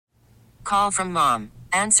Call from mom.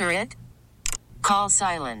 Answer it. Call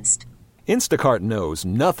silenced. Instacart knows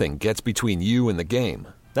nothing gets between you and the game.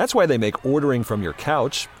 That's why they make ordering from your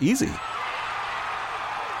couch easy.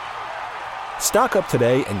 Stock up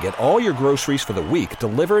today and get all your groceries for the week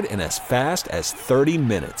delivered in as fast as 30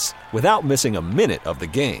 minutes without missing a minute of the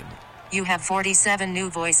game. You have 47 new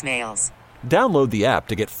voicemails. Download the app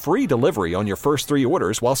to get free delivery on your first 3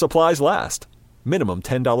 orders while supplies last. Minimum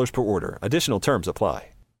 $10 per order. Additional terms apply.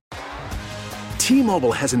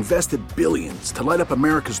 T-Mobile has invested billions to light up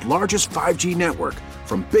America's largest 5G network,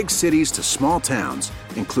 from big cities to small towns,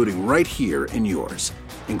 including right here in yours.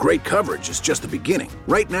 And great coverage is just the beginning.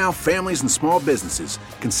 Right now, families and small businesses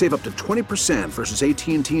can save up to 20% versus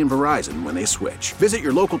AT&T and Verizon when they switch. Visit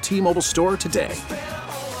your local T-Mobile store today.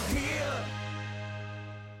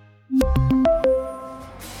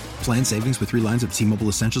 Plan savings with 3 lines of T-Mobile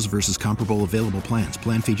Essentials versus comparable available plans.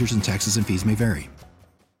 Plan features and taxes and fees may vary.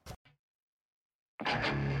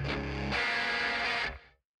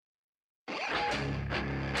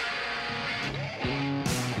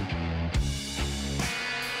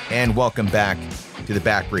 And welcome back to the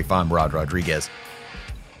Back Brief. I'm Rod Rodriguez.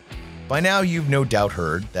 By now, you've no doubt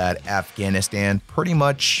heard that Afghanistan pretty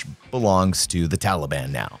much belongs to the Taliban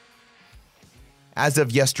now. As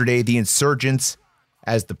of yesterday, the insurgents,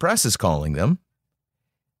 as the press is calling them,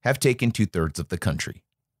 have taken 2/3 of the country.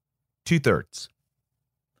 2/3.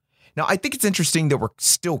 Now, I think it's interesting that we're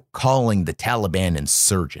still calling the Taliban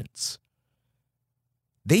insurgents.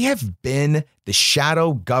 They have been the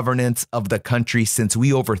shadow governance of the country since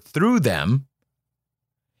we overthrew them,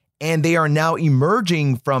 and they are now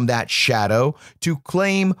emerging from that shadow to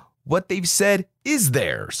claim what they've said is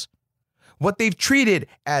theirs, what they've treated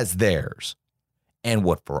as theirs, and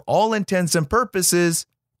what for all intents and purposes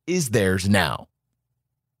is theirs now.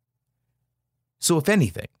 So if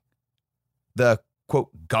anything, the,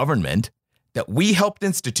 quote, government that we helped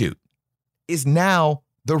institute is now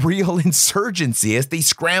the real insurgency as they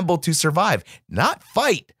scramble to survive, not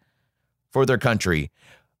fight for their country,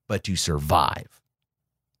 but to survive.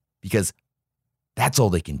 Because that's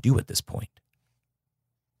all they can do at this point.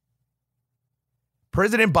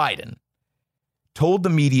 President Biden told the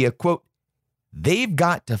media, quote, they've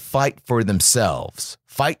got to fight for themselves,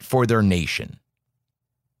 fight for their nation.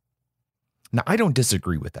 Now, I don't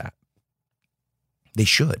disagree with that. They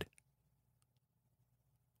should.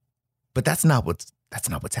 But that's not what's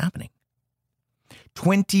happening.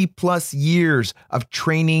 20 plus years of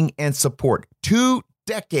training and support, 2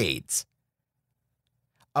 decades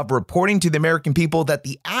of reporting to the American people that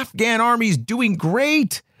the Afghan army is doing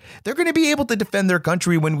great. They're going to be able to defend their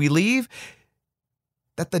country when we leave.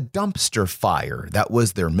 That the dumpster fire that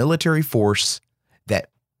was their military force that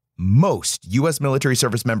most U.S. military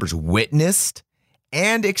service members witnessed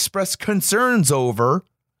and expressed concerns over,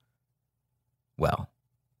 well,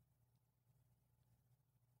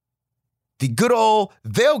 the good old,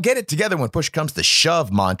 they'll get it together when push comes to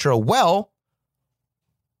shove mantra. Well,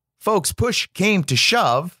 folks, push came to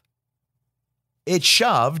shove. It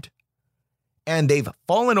shoved, and they've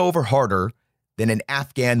fallen over harder than an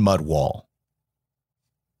Afghan mud wall.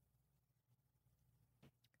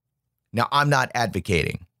 Now, I'm not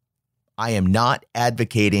advocating. I am not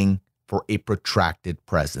advocating for a protracted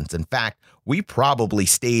presence. In fact, we probably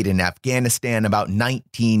stayed in Afghanistan about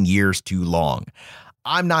 19 years too long.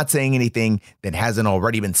 I'm not saying anything that hasn't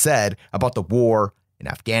already been said about the war in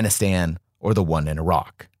Afghanistan or the one in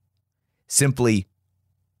Iraq. Simply,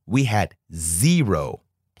 we had zero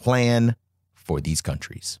plan for these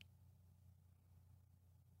countries.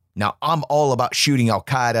 Now, I'm all about shooting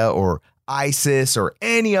Al-Qaeda or ISIS or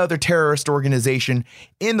any other terrorist organization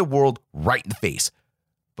in the world right in the face.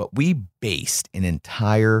 But we based an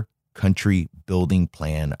entire country building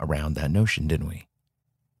plan around that notion, didn't we?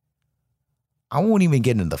 I won't even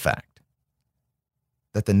get into the fact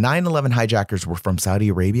that the 9/11 hijackers were from Saudi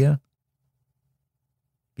Arabia,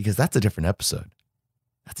 because that's a different episode.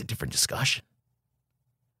 That's a different discussion.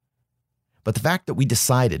 But the fact that we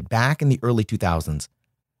decided back in the early 2000s,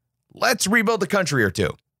 let's rebuild a country or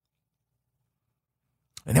two.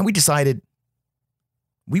 And then we decided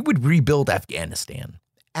we would rebuild Afghanistan.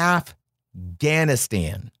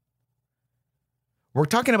 Afghanistan. We're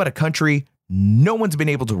talking about a country no one's been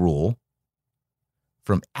able to rule,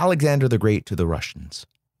 from Alexander the Great to the Russians.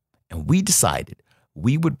 And we decided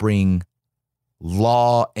we would bring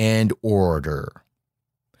law and order.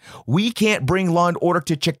 We can't bring law and order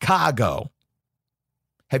to Chicago.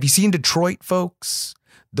 Have you seen Detroit, folks?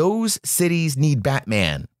 Those cities need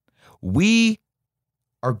Batman. We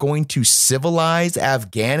are going to civilize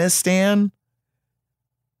Afghanistan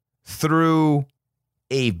through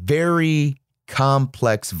a very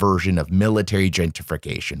complex version of military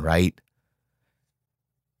gentrification, right?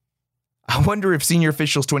 I wonder if senior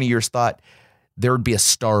officials 20 years thought there would be a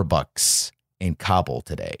Starbucks in Kabul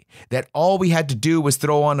today, that all we had to do was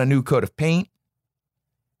throw on a new coat of paint,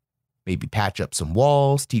 maybe patch up some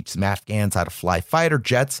walls, teach some Afghans how to fly fighter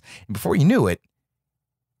jets, and before you knew it,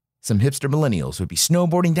 some hipster millennials would be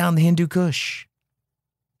snowboarding down the Hindu Kush.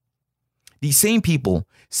 These same people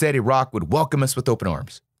said Iraq would welcome us with open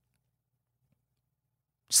arms.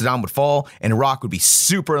 Saddam would fall, and Iraq would be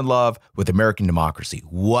super in love with American democracy.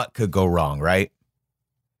 What could go wrong, right?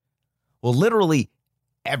 Well, literally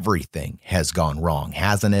everything has gone wrong,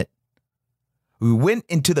 hasn't it? We went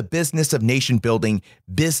into the business of nation building.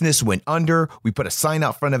 Business went under. We put a sign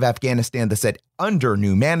out front of Afghanistan that said, under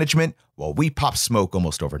new management, while we popped smoke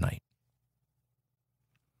almost overnight.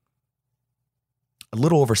 A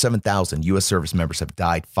little over 7,000 U.S. service members have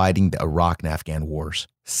died fighting the Iraq and Afghan wars.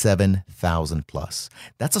 7,000 plus.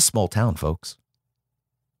 That's a small town, folks.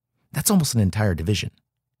 That's almost an entire division.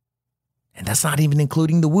 And that's not even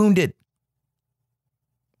including the wounded.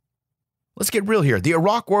 Let's get real here. The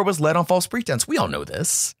Iraq war was led on false pretense. We all know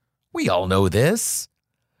this. We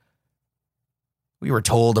were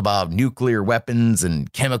told about nuclear weapons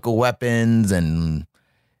and chemical weapons, and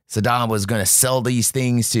Saddam was going to sell these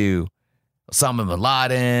things to Osama bin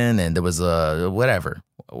Laden, and there was a whatever,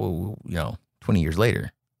 20 years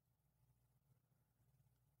later.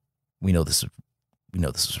 We know this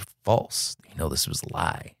was false. We know this was a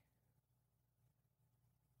lie.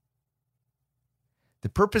 The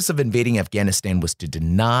purpose of invading Afghanistan was to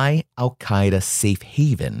deny al-Qaeda safe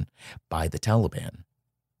haven by the Taliban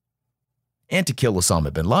and to kill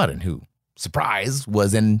Osama bin Laden, who, surprise,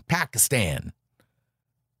 was in Pakistan.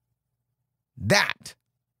 That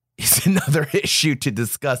is another issue to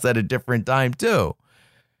discuss at a different time, too.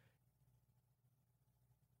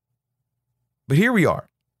 But here we are,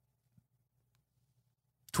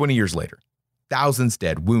 20 years later, thousands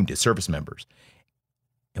dead, wounded, service members.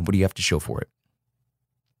 And what do you have to show for it?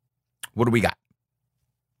 What do we got?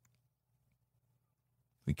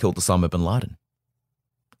 We killed Osama bin Laden,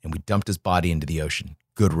 and we dumped his body into the ocean.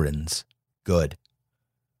 Good riddance. Good.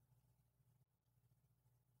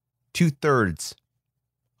 2/3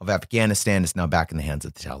 of Afghanistan is now back in the hands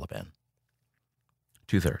of the Taliban.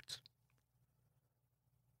 2/3.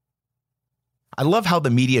 I love how the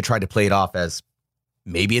media tried to play it off as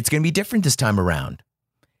maybe it's going to be different this time around.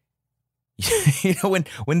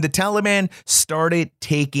 When the Taliban started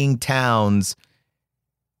taking towns,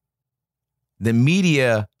 the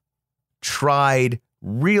media tried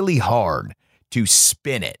really hard to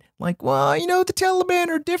spin it. Like, well, the Taliban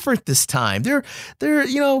are different this time. They're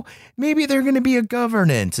maybe they're going to be a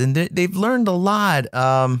governance and they've learned a lot.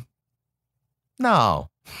 No.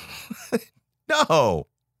 No.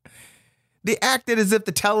 They acted as if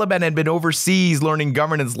the Taliban had been overseas learning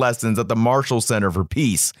governance lessons at the Marshall Center for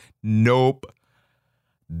Peace. Nope.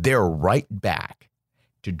 They're right back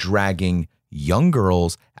to dragging young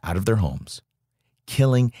girls out of their homes,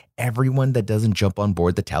 killing everyone that doesn't jump on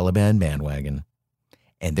board the Taliban bandwagon,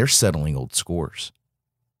 and they're settling old scores.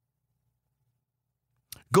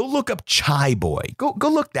 Go look up Chai Boy. Go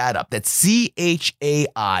look that up. That's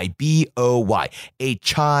CHAIBOY. A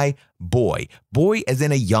Chai Boy. Boy as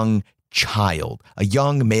in a young child, a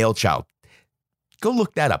young male child. Go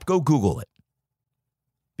look that up. Go Google it.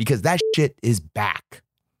 Because that shit is back.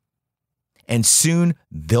 And soon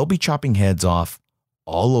they'll be chopping heads off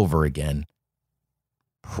all over again.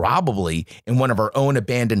 Probably in one of our own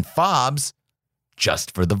abandoned FOBs,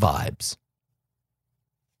 just for the vibes.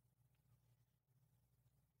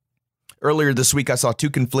 Earlier this week, I saw two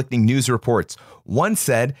conflicting news reports. One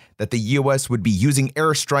said that the U.S. would be using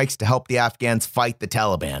airstrikes to help the Afghans fight the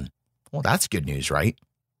Taliban. Well, that's good news, right?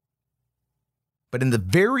 But in the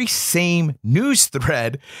very same news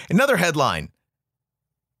thread, another headline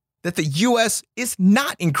that the U.S. is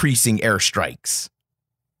not increasing airstrikes.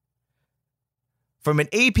 From an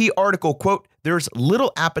AP article, quote, there's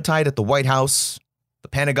little appetite at the White House, the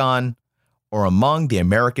Pentagon, or among the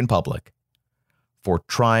American public for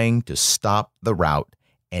trying to stop the rout,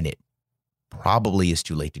 and it probably is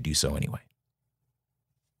too late to do so anyway.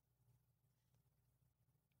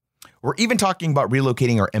 We're even talking about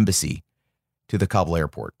relocating our embassy to the Kabul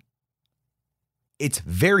airport. It's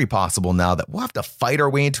very possible now that we'll have to fight our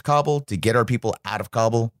way into Kabul to get our people out of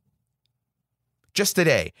Kabul. Just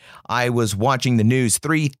today, I was watching the news.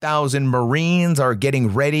 3,000 Marines are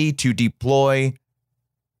getting ready to deploy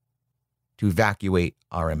to evacuate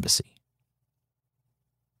our embassy.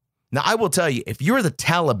 Now, I will tell you, if you're the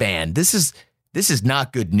Taliban, this is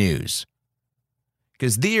not good news.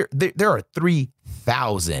 Because there are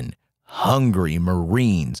 3,000 hungry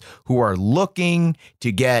Marines who are looking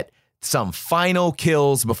to get some final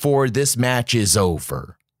kills before this match is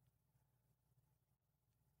over.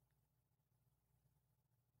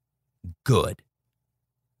 Good.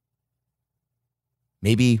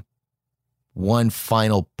 Maybe one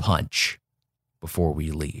final punch before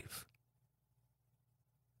we leave.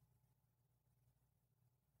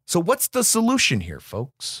 So what's the solution here,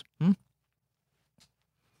 folks?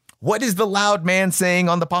 What is the loud man saying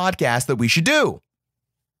on the podcast that we should do?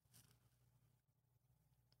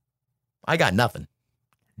 I got nothing.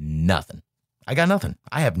 Nothing. I got nothing.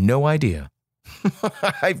 I have no idea.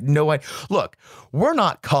 I have no idea. Look, we're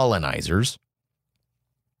not colonizers.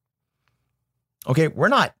 Okay, we're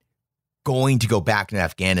not going to go back to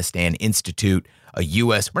Afghanistan, institute a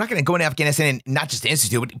U.S. We're not going to go into Afghanistan and not just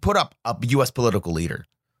institute, but put up a U.S. political leader.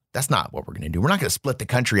 That's not what we're going to do. We're not going to split the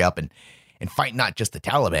country up and fight not just the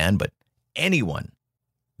Taliban, but anyone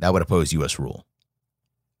that would oppose U.S. rule.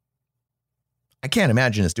 I can't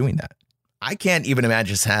imagine us doing that. I can't even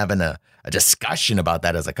imagine us having a discussion about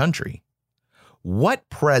that as a country. What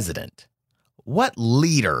president, what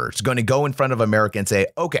leader is going to go in front of America and say,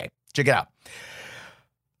 okay, check it out.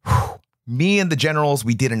 Me and the generals,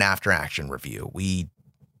 we did an after-action review. We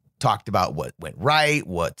talked about what went right,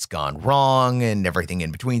 what's gone wrong, and everything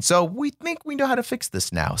in between. So we think we know how to fix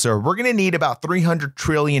this now. So we're going to need about $300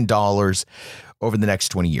 trillion over the next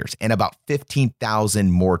 20 years and about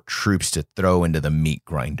 15,000 more troops to throw into the meat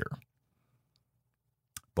grinder.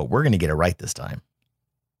 But we're going to get it right this time.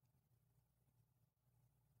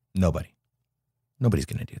 Nobody's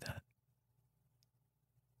going to do that.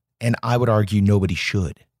 And I would argue nobody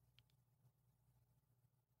should.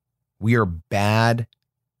 We are bad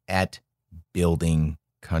at building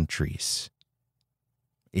countries.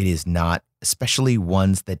 It is not, especially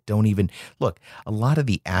ones that don't even, look, a lot of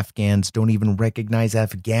the Afghans don't even recognize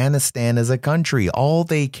Afghanistan as a country. All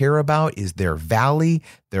they care about is their valley,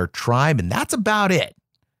 their tribe, and that's about it.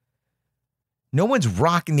 No one's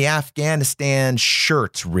rocking the Afghanistan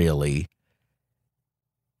shirts, really.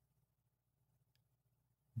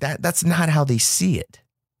 That's not how they see it.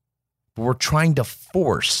 But we're trying to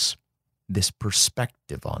force this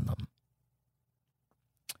perspective on them.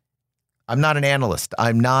 I'm not an analyst.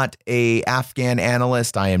 I'm not a Afghan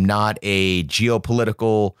analyst. I am not a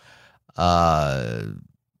geopolitical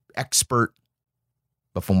expert.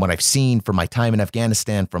 But from what I've seen from my time in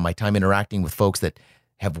Afghanistan, from my time interacting with folks that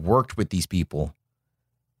have worked with these people,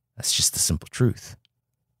 that's just the simple truth.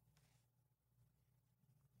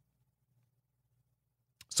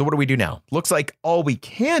 So what do we do now? Looks like all we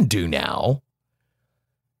can do now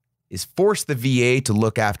is force the VA to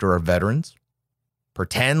look after our veterans,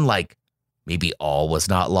 pretend like maybe all was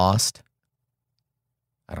not lost.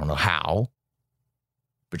 I don't know how,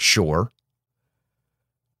 but sure.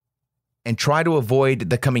 And try to avoid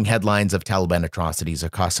the coming headlines of Taliban atrocities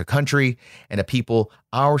across the country and the people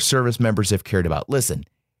our service members have cared about. Listen,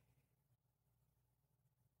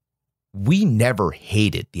 we never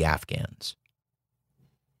hated the Afghans.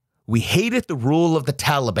 We hated the rule of the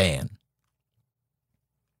Taliban.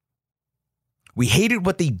 We hated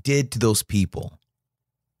what they did to those people.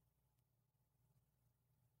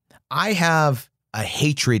 I have a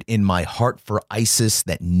hatred in my heart for ISIS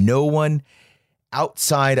that no one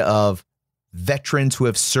outside of veterans who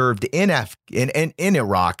have served in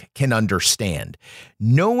Iraq can understand.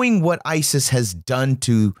 Knowing what ISIS has done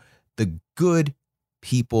to the good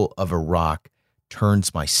people of Iraq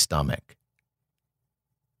turns my stomach.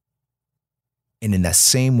 And in the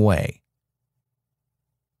same way,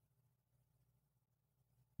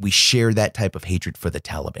 we share that type of hatred for the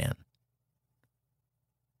Taliban.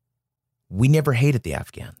 We never hated the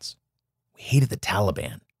Afghans. We hated the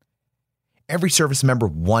Taliban. Every service member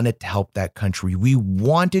wanted to help that country. We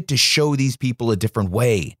wanted to show these people a different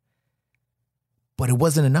way. But it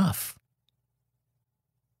wasn't enough.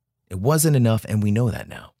 It wasn't enough, and we know that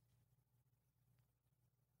now.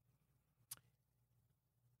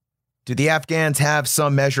 Do the Afghans have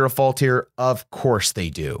some measure of fault here? Of course they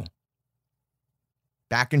do.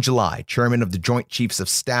 Back in July, Chairman of the Joint Chiefs of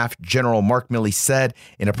Staff, General Mark Milley, said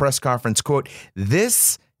in a press conference, quote,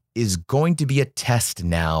 "This is going to be a test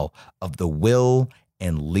now of the will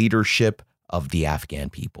and leadership of the Afghan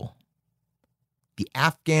people. The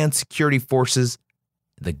Afghan security forces,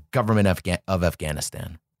 the government of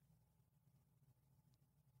Afghanistan."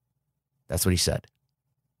 That's what he said.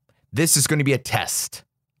 This is going to be a test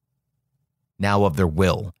now of their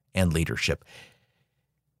will and leadership.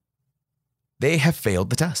 They have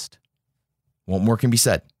failed the test. What more can be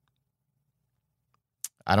said?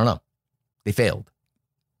 I don't know. They failed.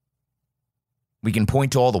 We can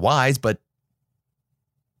point to all the whys, but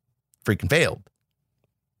freaking failed.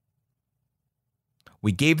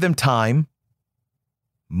 We gave them time,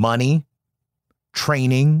 money,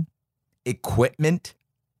 training, equipment.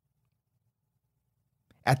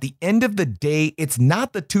 At the end of the day, it's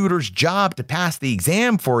not the tutor's job to pass the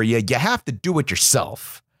exam for you. You have to do it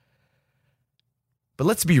yourself. But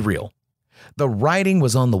let's be real. The writing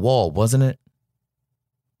was on the wall, wasn't it?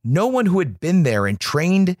 No one who had been there and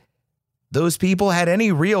trained those people had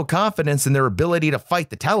any real confidence in their ability to fight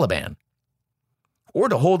the Taliban or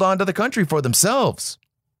to hold on to the country for themselves.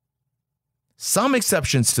 Some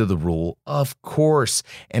exceptions to the rule, of course.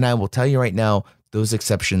 And I will tell you right now, those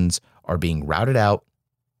exceptions are being routed out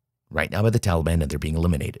right now by the Taliban and they're being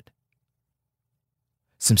eliminated.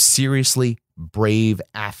 Some seriously brave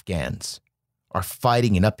Afghans are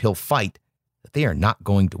fighting an uphill fight that they are not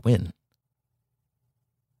going to win.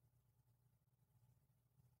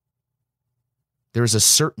 There is a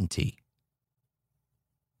certainty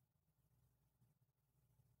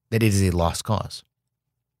that it is a lost cause.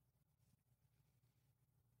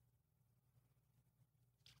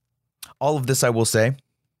 All of this, I will say,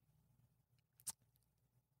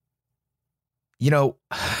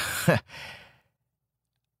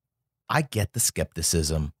 I get the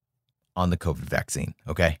skepticism on the COVID vaccine,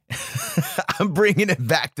 okay? I'm bringing it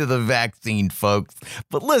back to the vaccine, folks.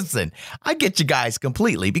 But listen, I get you guys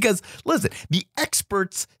completely because, listen, the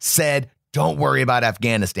experts said, don't worry about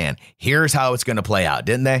Afghanistan. Here's how it's going to play out,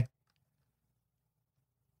 didn't they?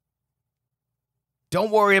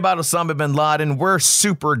 Don't worry about Osama bin Laden. We're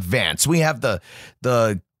super advanced. We have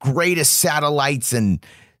the greatest satellites and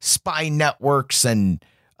spy networks and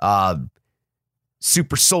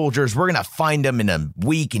super soldiers. We're going to find him in a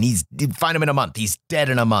week and find him in a month. He's dead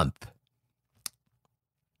in a month.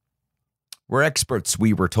 We're experts,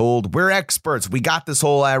 we were told. We're experts. We got this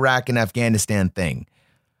whole Iraq and Afghanistan thing.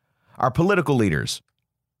 Our political leaders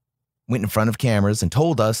went in front of cameras and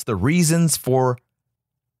told us the reasons for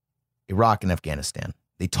Iraq and Afghanistan.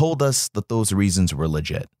 They told us that those reasons were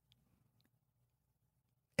legit.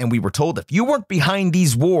 And we were told if you weren't behind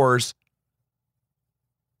these wars,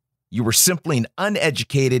 you were simply an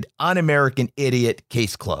uneducated, un-American idiot,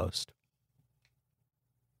 case closed.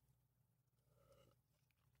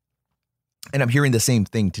 And I'm hearing the same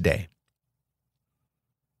thing today.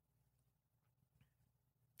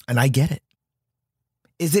 And I get it.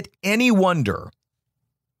 Is it any wonder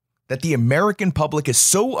that the American public is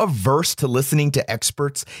so averse to listening to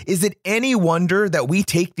experts? Is it any wonder that we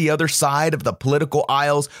take the other side of the political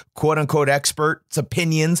aisle's quote-unquote experts'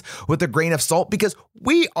 opinions with a grain of salt? Because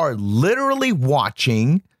we are literally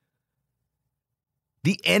watching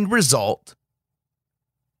the end result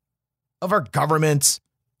of our government's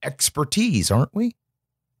expertise, aren't we?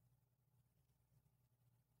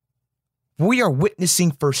 We are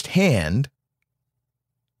witnessing firsthand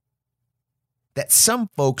that some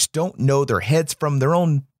folks don't know their heads from their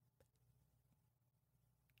own.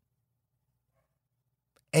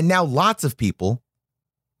 And now lots of people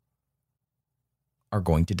are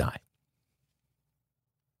going to die.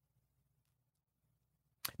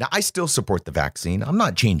 Now, I still support the vaccine. I'm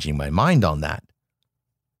not changing my mind on that.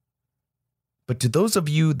 But to those of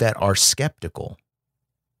you that are skeptical,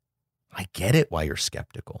 I get it why you're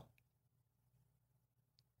skeptical.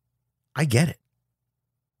 I get it.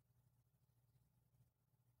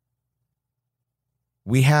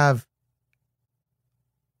 We have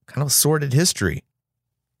kind of a sordid history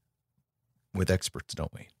with experts,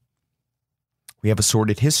 don't we? We have a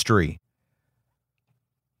sordid history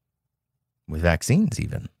with vaccines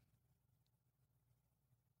even.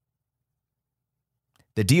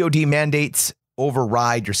 The DOD mandates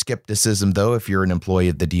override your skepticism, though, if you're an employee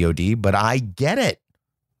of the DOD, but I get it.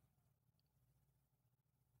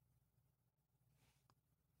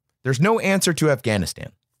 There's no answer to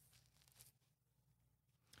Afghanistan.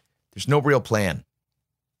 There's no real plan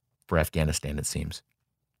for Afghanistan, it seems.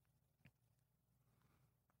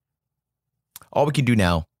 All we can do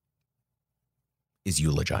now is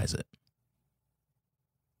eulogize it.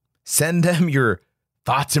 Send them your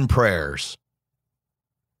thoughts and prayers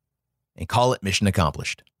and call it mission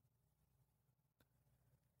accomplished.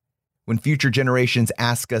 When future generations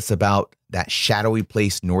ask us about that shadowy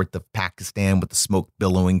place north of Pakistan with the smoke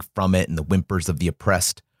billowing from it and the whimpers of the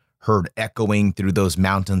oppressed heard echoing through those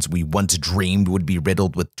mountains we once dreamed would be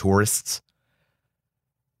riddled with tourists.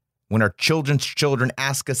 When our children's children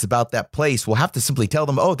ask us about that place, we'll have to simply tell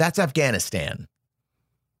them, oh, that's Afghanistan.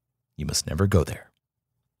 You must never go there.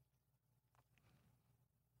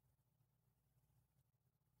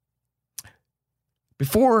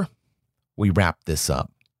 Before we wrap this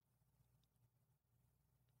up,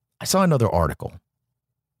 I saw another article.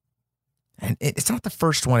 And it's not the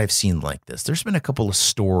first one I've seen like this. There's been a couple of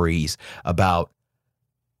stories about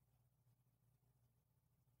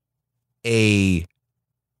a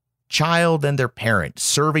child and their parent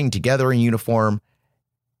serving together in uniform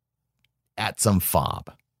at some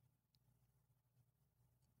fob.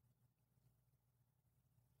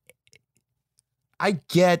 I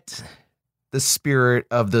get the spirit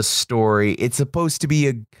of the story. It's supposed to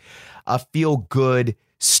be a feel-good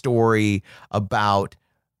story about,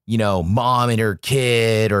 mom and her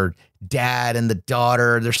kid or dad and the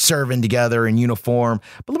daughter. They're serving together in uniform.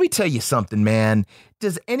 But let me tell you something, man.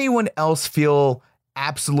 Does anyone else feel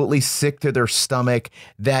absolutely sick to their stomach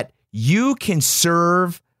that you can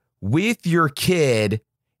serve with your kid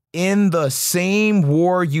in the same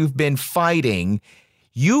war you've been fighting?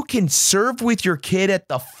 You can serve with your kid at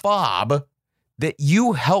the fob that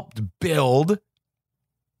you helped build,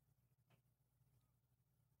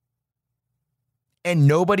 and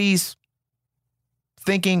nobody's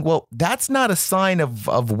thinking, well, that's not a sign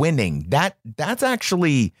of winning. That's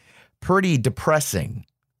actually pretty depressing.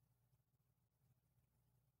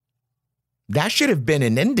 That should have been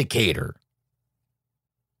an indicator.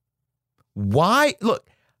 Why? Look,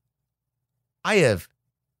 I have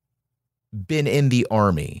been in the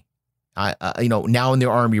Army. Now in the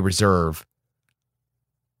Army Reserve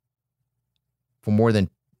for more than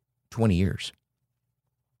 20 years.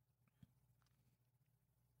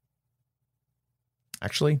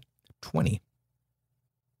 Actually, 20.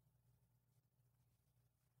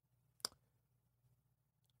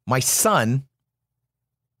 My son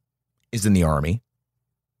is in the Army.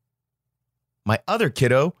 My other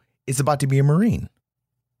kiddo is about to be a Marine.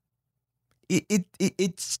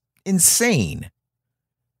 It's insane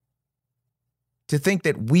to think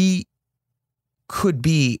that we could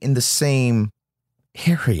be in the same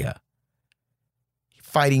area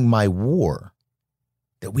fighting my war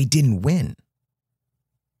that we didn't win.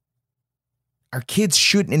 Our kids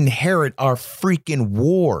shouldn't inherit our freaking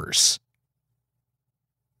wars.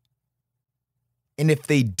 And if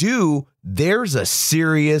they do, there's a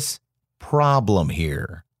serious problem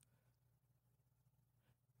here.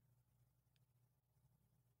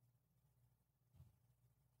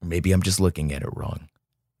 Maybe I'm just looking at it wrong.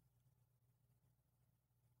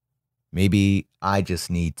 Maybe I just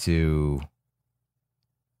need to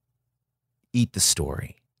eat the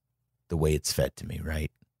story the way it's fed to me,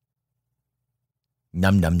 right?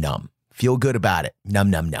 Num, num, num. Feel good about it. Num,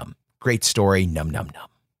 num, num. Great story. Num, num, num.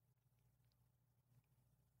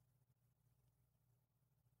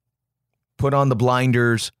 Put on the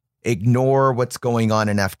blinders. Ignore what's going on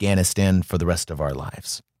in Afghanistan for the rest of our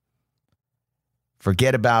lives.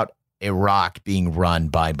 Forget about Iraq being run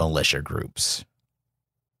by militia groups.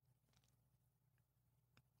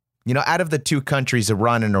 Out of the two countries,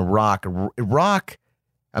 Iran and Iraq, Iran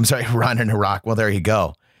and Iraq. Well, there you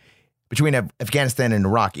go. Between Afghanistan and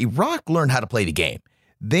Iraq learned how to play the game.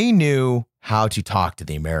 They knew how to talk to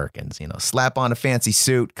the Americans. Slap on a fancy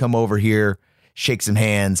suit, come over here, shake some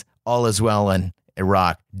hands. All is well in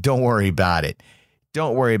Iraq. Don't worry about it.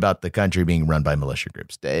 Don't worry about the country being run by militia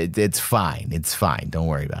groups. It's fine. It's fine. Don't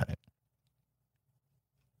worry about it.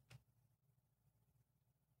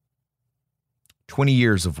 20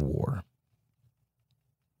 years of war.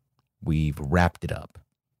 We've wrapped it up.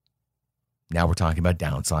 Now we're talking about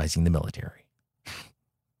downsizing the military.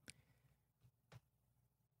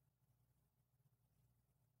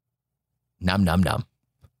 Num, num, num.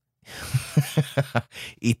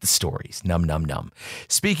 Eat the stories. Num, num, num.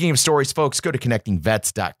 Speaking of stories, folks, go to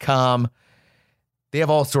connectingvets.com. They have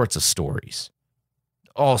all sorts of stories.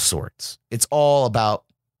 All sorts. It's all about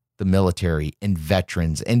the military and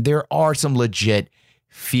veterans. And there are some legit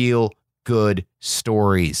feel-good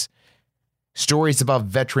stories. Stories about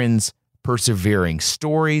veterans persevering.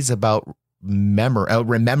 Stories about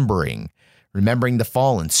remembering the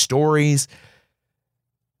fallen. Stories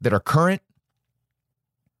that are current.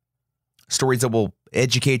 Stories that will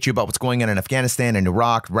educate you about what's going on in Afghanistan and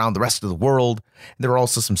Iraq, around the rest of the world. And there are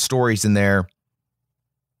also some stories in there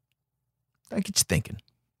that get you thinking.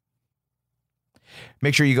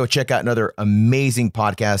 Make sure you go check out another amazing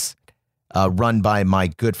podcast run by my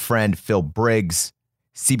good friend Phil Briggs,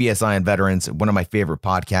 CBS Eye on Veterans, one of my favorite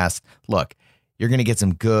podcasts. Look, you're going to get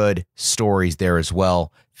some good stories there as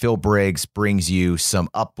well. Phil Briggs brings you some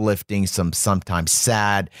uplifting, some sometimes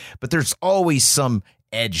sad, but there's always some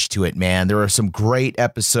edge to it, man. There are some great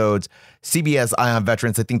episodes. CBS Eye on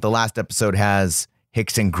Veterans, I think the last episode has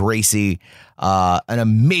Hickson Gracie, an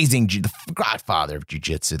amazing, the godfather of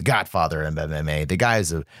jiu-jitsu, the godfather of MMA. The guy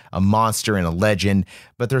is a monster and a legend,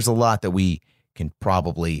 but there's a lot that we can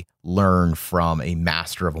probably learn from a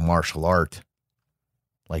master of a martial art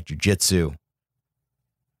like jiu-jitsu,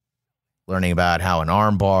 learning about how an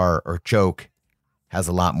arm bar or choke has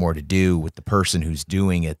a lot more to do with the person who's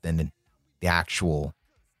doing it than the actual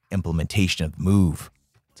implementation of the move.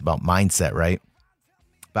 It's about mindset, right?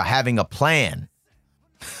 About having a plan.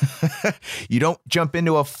 You don't jump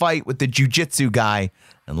into a fight with the jiu-jitsu guy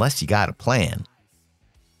unless you got a plan.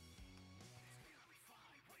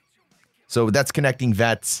 So that's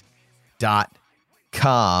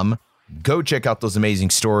connectingvets.com. Go check out those amazing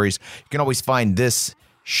stories. You can always find this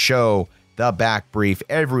show, The Back Brief,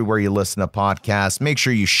 everywhere you listen to podcasts. Make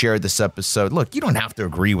sure you share this episode. Look, you don't have to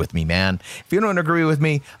agree with me, man. If you don't agree with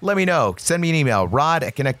me, let me know. Send me an email,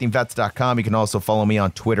 rod@connectingvets.com. You can also follow me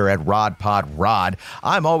on Twitter @RodPodRod.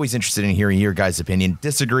 I'm always interested in hearing your guys' opinion.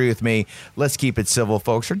 Disagree with me. Let's keep it civil,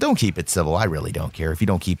 folks, or don't keep it civil. I really don't care if you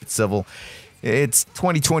don't keep it civil. It's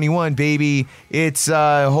 2021, baby. It's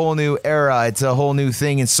a whole new era. It's a whole new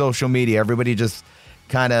thing in social media. Everybody just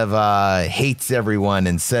kind of hates everyone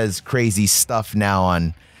and says crazy stuff now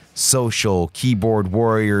on social. Keyboard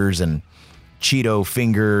warriors and Cheeto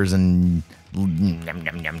fingers and yum, yum,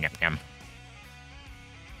 yum, yum, yum.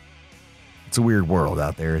 It's a weird world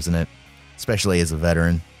out there, isn't it? Especially as a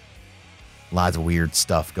veteran. Lots of weird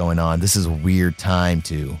stuff going on. This is a weird time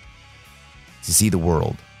to see the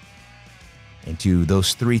world. And to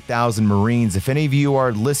those 3,000 Marines, if any of you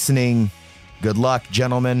are listening, good luck,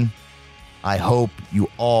 gentlemen. I hope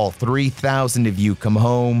you all, 3,000 of you, come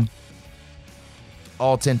home,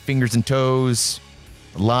 all 10 fingers and toes,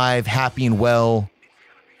 alive, happy and well,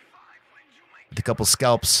 with a couple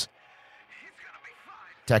scalps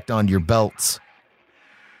tacked onto your belts.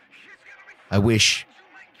 I wish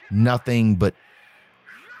nothing but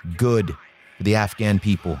good for the Afghan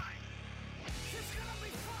people.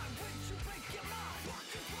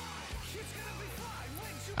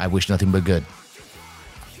 I wish nothing but good.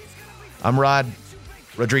 I'm Rod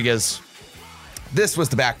Rodriguez. This was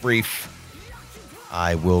The Back Brief.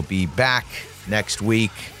 I will be back next week.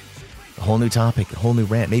 A whole new topic, a whole new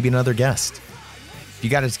rant, maybe another guest. If you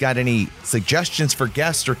guys got any suggestions for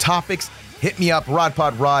guests or topics, hit me up,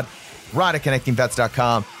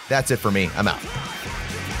 rod@connectingvets.com. That's it for me. I'm out.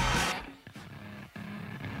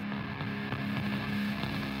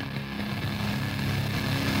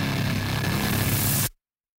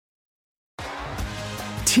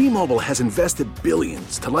 T-Mobile has invested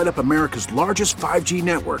billions to light up America's largest 5G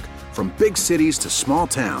network, from big cities to small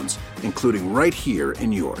towns, including right here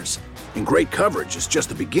in yours. And great coverage is just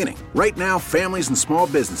the beginning. Right now, families and small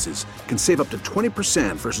businesses can save up to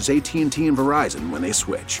 20% versus AT&T and Verizon when they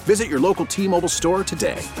switch. Visit your local T-Mobile store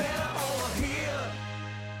today.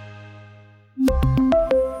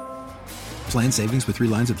 Plan savings with 3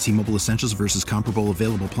 lines of T-Mobile Essentials versus comparable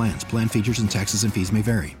available plans. Plan features and taxes and fees may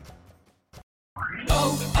vary.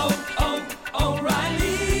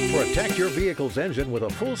 Protect your vehicle's engine with a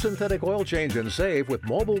full synthetic oil change and save with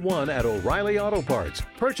Mobile One at O'Reilly Auto Parts.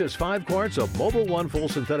 Purchase 5 quarts of Mobile One full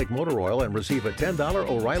synthetic motor oil and receive a $10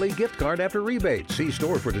 O'Reilly gift card after rebate. See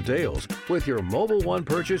store for details. With your Mobile One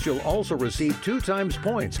purchase, you'll also receive 2 times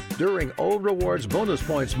points during O Rewards Bonus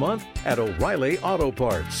Points Month at O'Reilly Auto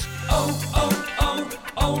Parts.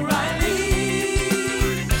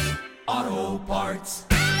 O'Reilly Auto Parts.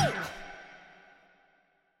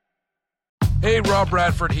 Hey, Rob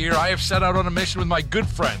Bradford here. I have set out on a mission with my good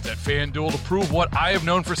friends at FanDuel to prove what I have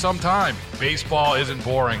known for some time. Baseball isn't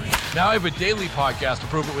boring. Now I have a daily podcast to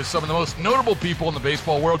prove it with some of the most notable people in the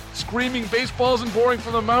baseball world, screaming baseball isn't boring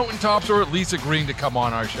from the mountaintops, or at least agreeing to come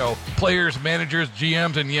on our show. Players, managers,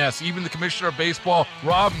 GMs, and yes, even the commissioner of baseball,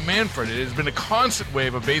 Rob Manfred. It has been a constant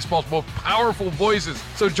wave of baseball's most powerful voices.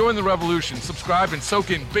 So join the revolution. Subscribe and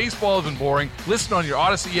soak in Baseball Isn't Boring. Listen on your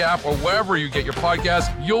Odyssey app or wherever you get your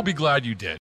podcasts. You'll be glad you did.